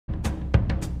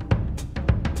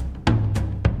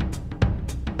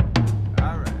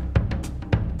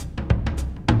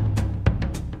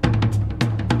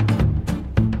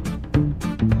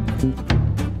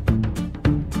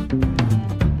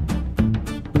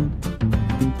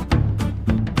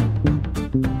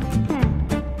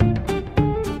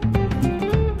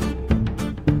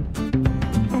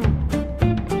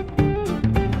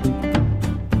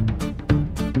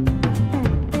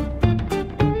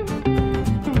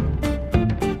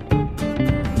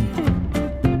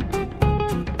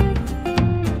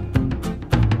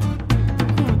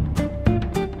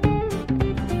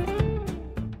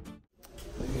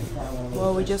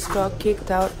Well, we just got kicked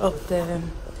out of the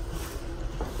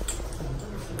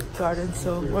garden,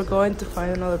 so we're going to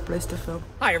find another place to film.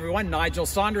 Hi everyone, Nigel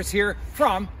Saunders here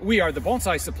from We Are the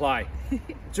Bonsai Supply.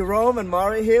 Jerome and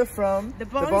Mari here from the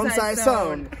Bonsai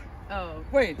Zone. Oh.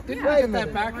 Wait, didn't we get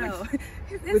that backwards?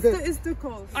 Well, it's too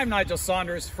cold. I'm Nigel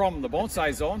Saunders from the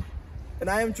Bonsai Zone. And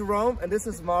I am Jerome, and this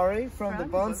is Mari from the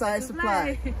Bonsai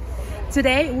Supply.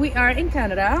 Today we are in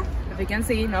Canada, as you can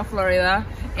see, not Florida,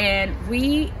 and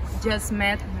we just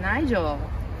met Nigel,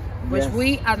 which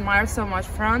we admire so much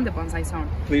from the Bonsai Zone.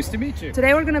 Pleased to meet you.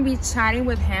 Today we're going to be chatting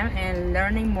with him and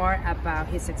learning more about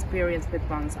his experience with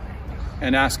bonsai.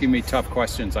 And asking me tough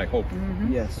questions, I hope.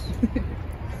 Yes.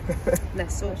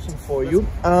 Let's see. Question for you.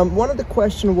 One of the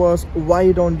questions was why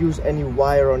you don't use any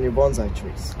wire on your bonsai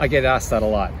trees. I get asked that a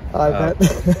lot. I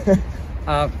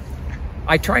bet.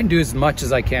 I try and do as much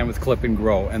as I can with clip and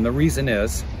grow, and the reason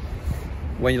is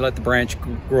when you let the branch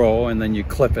grow and then you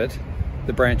clip it,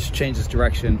 the branch changes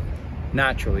direction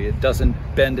naturally. It doesn't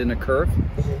bend in a curve.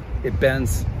 It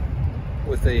bends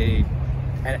with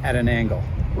at an angle.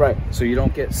 Right. So you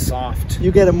don't get soft.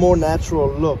 You get a more natural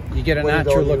look. You get a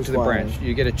natural look to the branch.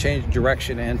 You get a change of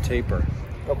direction and taper.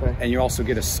 Okay. And you also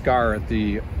get a scar at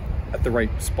the right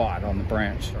spot on the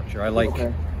branch structure. I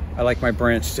like my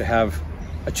branch to have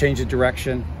a change of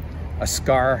direction, a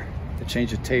scar, a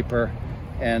change of taper,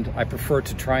 and I prefer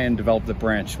to try and develop the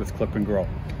branch with clip and grow.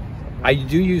 I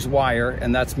do use wire,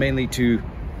 and that's mainly to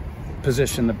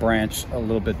position the branch a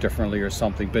little bit differently or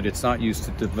something, but it's not used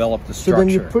to develop the structure. So then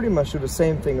you pretty much do the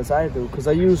same thing as I do, because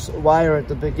I use wire at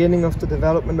the beginning of the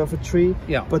development of a tree,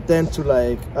 but then to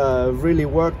like really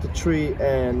work the tree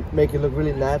and make it look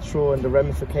really natural and the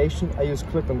ramification, I use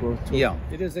clip and grow too. Yeah,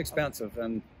 it is expensive,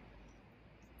 and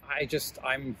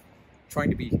I'm trying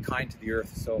to be kind to the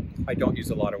earth, so I don't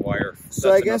use a lot of wire.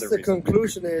 So I guess the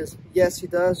conclusion is, yes, he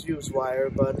does use wire,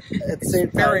 but at the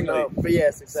same time, no. But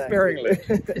yes, exactly.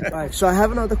 Sparingly. Right, so I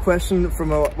have another question from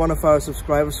one of our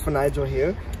subscribers for Nigel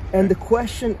here. And the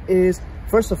question is,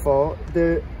 first of all,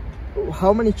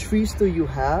 how many trees do you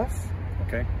have?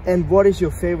 Okay. And what is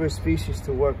your favorite species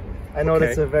to work with? I know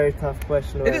that's a very tough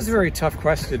question. It is a very tough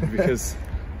question because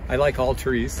I like all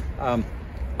trees.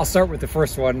 I'll start with the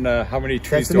first one. How many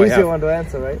trees do I have? That's an easier one to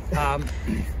answer, right?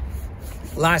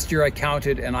 Last year I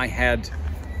counted and I had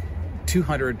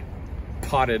 200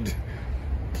 potted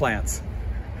plants.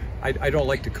 I don't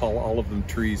like to call all of them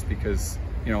trees because,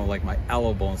 you know, like my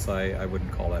aloe bonsai, I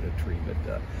wouldn't call that a tree.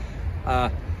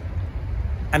 But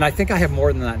and I think I have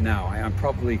more than that now. I'm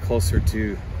probably closer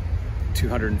to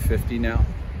 250 now.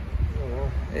 Oh,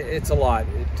 wow. It's a lot.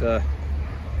 It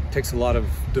takes a lot of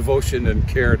devotion and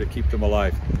care to keep them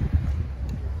alive.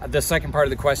 The second part of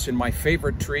the question, my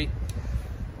favorite tree.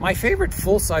 My favorite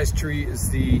full-size tree is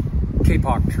the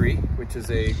kapok tree, which is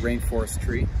a rainforest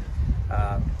tree.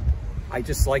 I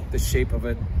just like the shape of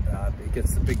it. It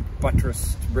gets the big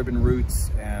buttressed ribbon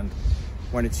roots, and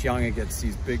when it's young it gets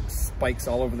these big spikes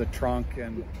all over the trunk.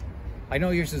 And I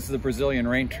know yours is the Brazilian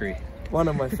rain tree. One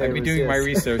of my favorites. I've been doing my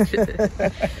research.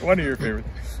 One of your favorites.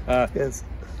 Yes.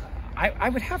 I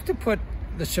would have to put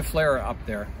the Schefflera up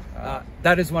there.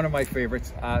 That is one of my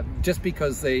favorites, just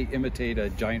because they imitate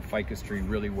a giant ficus tree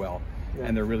really well,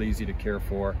 and they're really easy to care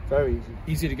for. Very easy.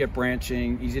 Easy to get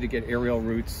branching, easy to get aerial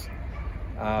roots.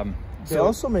 They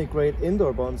also make great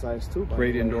indoor bonsais too.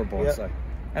 Great indoor bonsai.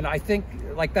 And I think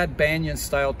like that banyan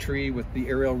style tree with the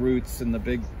aerial roots and the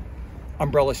big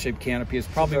umbrella shaped canopy is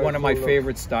probably one of my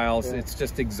favorite styles. It's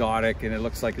just exotic and it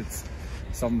looks like it's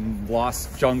some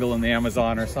lost jungle in the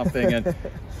Amazon or something. And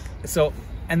so,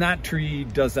 and that tree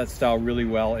does that style really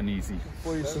well and easy.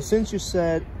 So since you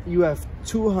said you have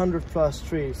 200 plus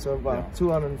trees, so about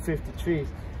 250 trees,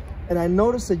 and I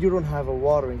noticed that you don't have a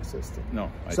watering system. No, I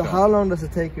don't. So how long does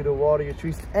it take you to water your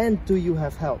trees, and do you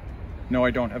have help? No,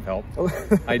 I don't have help.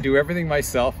 I do everything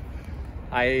myself.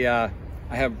 I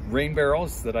have rain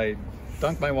barrels that I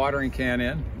dunk my watering can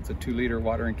in. It's a 2-liter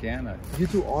watering can. You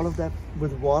do all of that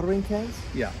with watering cans?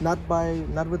 Yeah. Not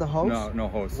with a hose? No, no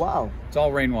hose. Wow. It's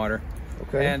all rainwater.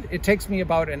 Okay. And it takes me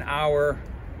about an hour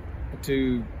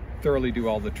to thoroughly do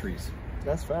all the trees.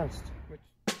 That's fast.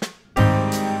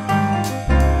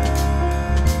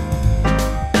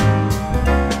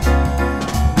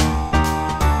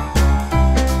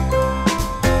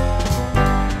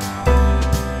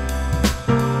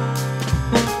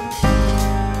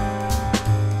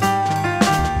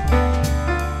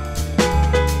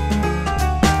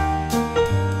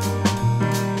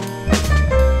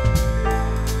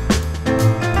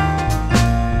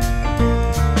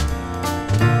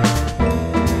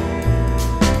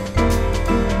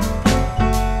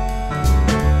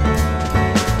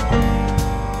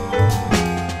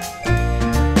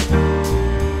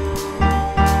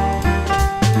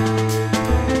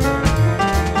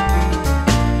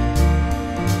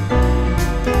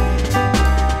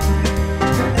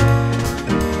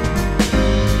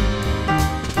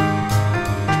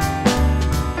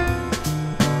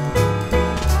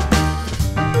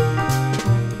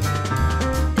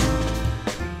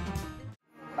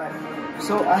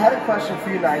 So I had a question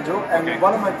for you, Nigel, and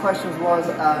one of my questions was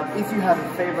if you have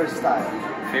a favorite style.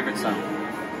 Favorite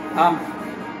style?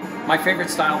 My favorite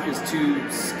style is to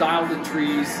style the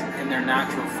trees in their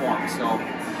natural form. So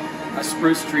a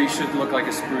spruce tree should look like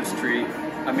a spruce tree,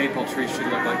 a maple tree should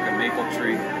look like a maple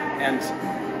tree, and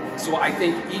so I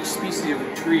think each species of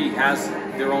a tree has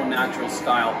their own natural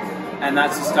style, and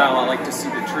that's the style I like to see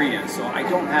the tree in. So I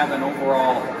don't have an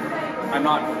overall, I'm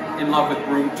not in love with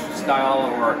broom style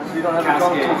or you don't have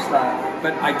cascade, a style.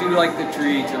 But I do like the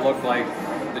tree to look like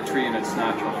the tree in its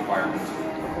natural environment.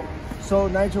 So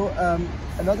Nigel,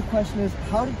 another question is,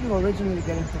 how did you originally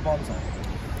get into bonsai?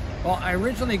 Well, I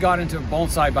originally got into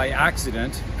bonsai by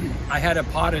accident. I had a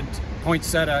potted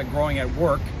poinsettia growing at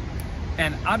work,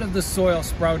 and out of the soil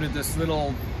sprouted this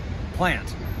little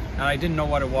plant, and I didn't know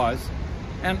what it was.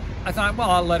 And I thought, well,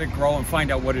 I'll let it grow and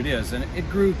find out what it is. And it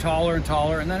grew taller and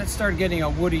taller, and then it started getting a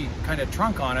woody kind of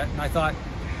trunk on it, and I thought,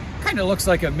 kind of looks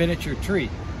like a miniature tree.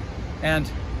 And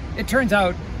it turns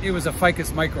out it was a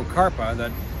Ficus microcarpa,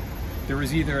 that there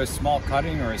was either a small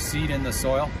cutting or a seed in the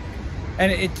soil.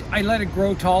 And I let it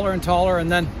grow taller and taller,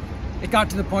 and then it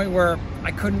got to the point where I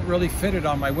couldn't really fit it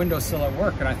on my windowsill at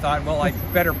work, and I thought, well, I'd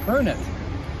better prune it.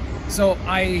 So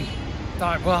I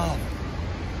thought, well,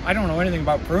 I don't know anything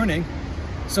about pruning.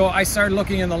 So I started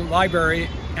looking in the library,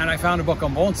 and I found a book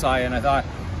on bonsai, and I thought,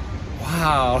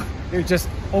 wow, it just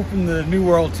opened the new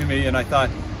world to me. And I thought,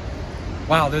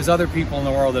 wow, there's other people in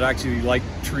the world that actually like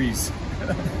trees.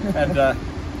 And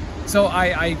so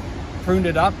I pruned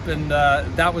it up, and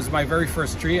that was my very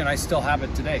first tree, and I still have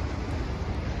it today.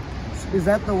 Is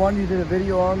that the one you did a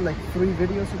video on like 3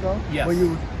 videos ago? Yes. Where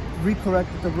you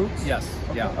recorrected the roots? Yes,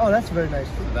 okay. Yeah. Oh, that's a very nice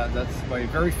tree. That's my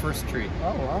very first tree.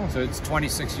 Oh, wow. So it's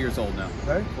 26 years old now.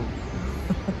 Very cool.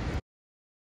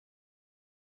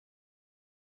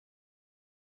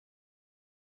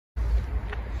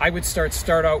 I would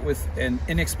start out with an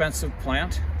inexpensive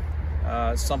plant,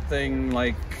 something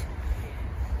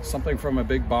from a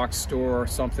big box store or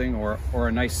something, or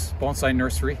a nice bonsai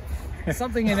nursery.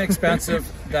 Something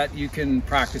inexpensive that you can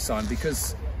practice on,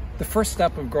 because the first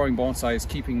step of growing bonsai is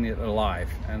keeping it alive,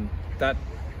 and that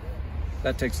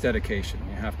takes dedication.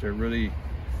 You have to really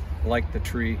like the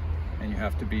tree, and you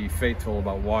have to be faithful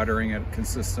about watering it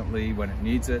consistently when it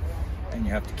needs it, and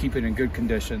you have to keep it in good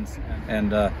conditions.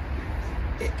 And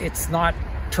it's not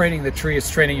training the tree, it's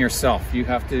training yourself. You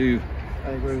have to I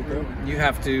agree with you. You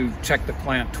have to check the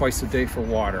plant twice a day for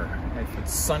water. If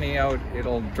it's sunny out,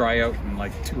 it'll dry out in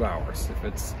like 2 hours. If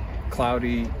it's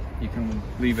cloudy, you can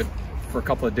leave it for a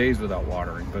couple of days without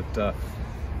watering. But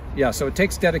yeah, so it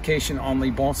takes dedication on the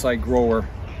bonsai grower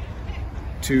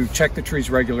to check the trees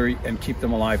regularly and keep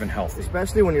them alive and healthy.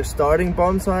 Especially when you're starting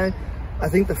bonsai, I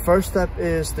think the first step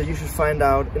is that you should find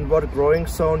out in what growing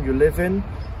zone you live in,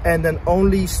 and then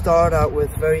only start out with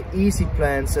very easy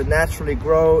plants that naturally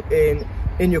grow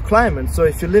in your climate. So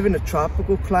if you live in a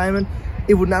tropical climate,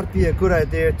 it would not be a good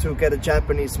idea to get a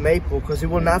Japanese maple, because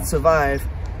it will not survive.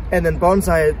 And then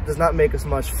bonsai does not make as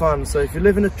much fun. So if you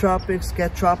live in the tropics,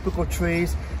 get tropical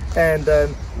trees and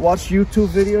watch YouTube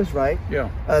videos, right? Yeah.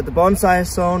 The Bonsai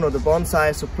Zone or the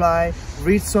Bonsai Supply,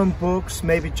 read some books,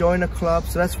 maybe join a club.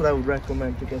 So that's what I would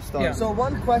recommend to get started. Yeah. So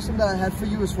one question that I had for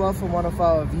you as well from one of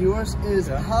our viewers is,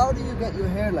 how do you get your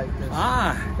hair like this?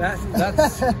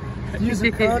 That's... Do you use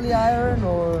a curly iron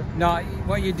or? No,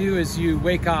 what you do is you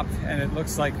wake up and it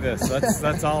looks like this.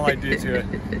 That's all I do to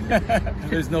it.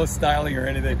 There's no styling or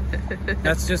anything.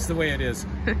 That's just the way it is.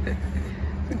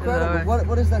 Incredible.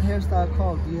 What is that hairstyle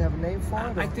called? Do you have a name for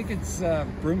it? I think it's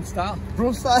broom style.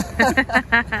 Broom style?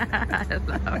 I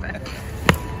love it.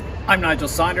 I'm Nigel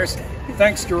Saunders.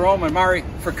 Thanks Jerome and Mari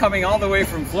for coming all the way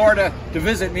from Florida to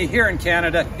visit me here in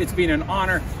Canada. It's been an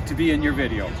honor to be in your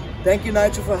video. Thank you,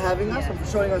 Nigel, for having us and for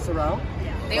showing us around.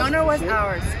 The honor was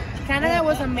ours. Canada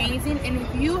was amazing, and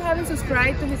if you haven't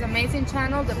subscribed to his amazing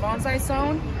channel, The Bonsai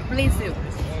Zone, please do.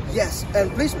 Yes,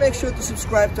 and please make sure to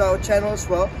subscribe to our channel as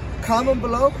well. Comment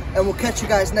below, and we'll catch you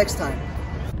guys next time.